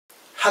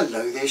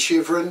Hello there,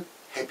 Shevrin.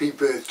 Happy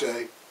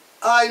birthday.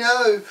 I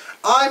know,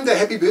 I'm the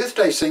Happy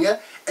Birthday Singer,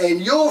 and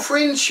your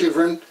friends,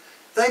 Shevrin,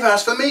 they've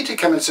asked for me to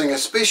come and sing a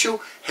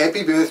special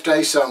Happy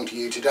Birthday song to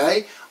you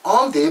today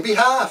on their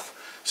behalf.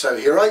 So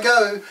here I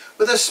go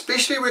with a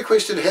specially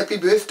requested Happy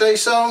Birthday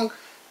song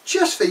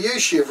just for you,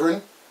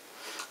 Shevrin.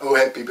 Oh,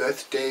 happy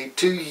birthday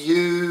to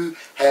you,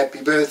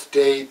 happy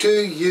birthday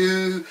to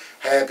you,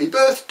 happy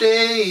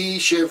birthday,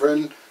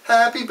 Shevrin,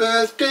 happy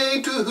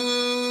birthday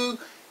to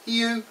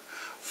you.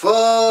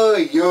 For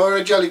you're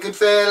a jolly good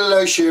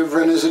fellow,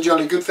 Shevrin is a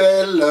jolly good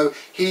fellow,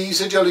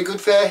 he's a jolly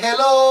good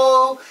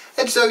fellow,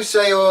 and so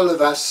say all of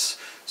us,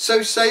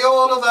 so say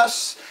all of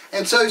us,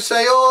 and so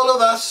say all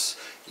of us.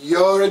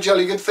 You're a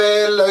jolly good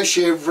fellow,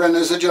 Shevrin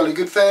is a jolly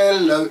good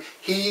fellow,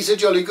 he's a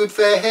jolly good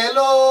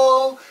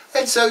fellow,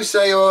 and so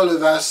say all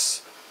of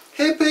us.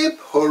 Hip hip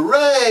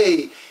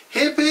hooray,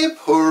 hip hip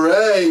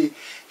hooray,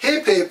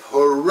 hip hip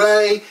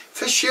hooray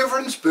for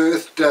Shevrin's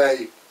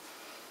birthday.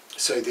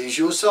 So there's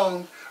your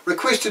song,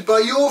 requested by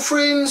your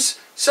friends,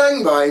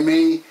 sung by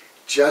me,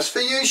 just for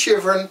you,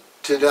 Shevrin,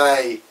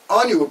 today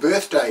on your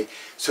birthday.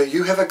 So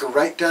you have a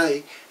great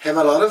day, have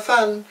a lot of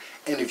fun,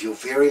 and if you're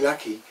very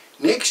lucky,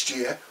 next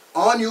year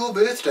on your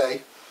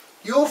birthday,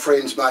 your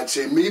friends might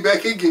send me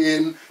back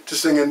again to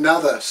sing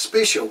another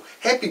special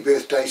happy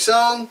birthday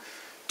song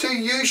to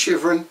you,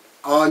 Shevrin,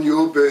 on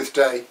your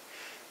birthday.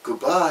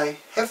 Goodbye,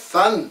 have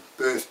fun,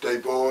 birthday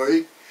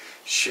boy.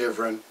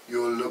 Shevrin,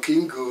 you're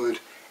looking good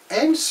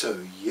and so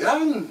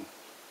young.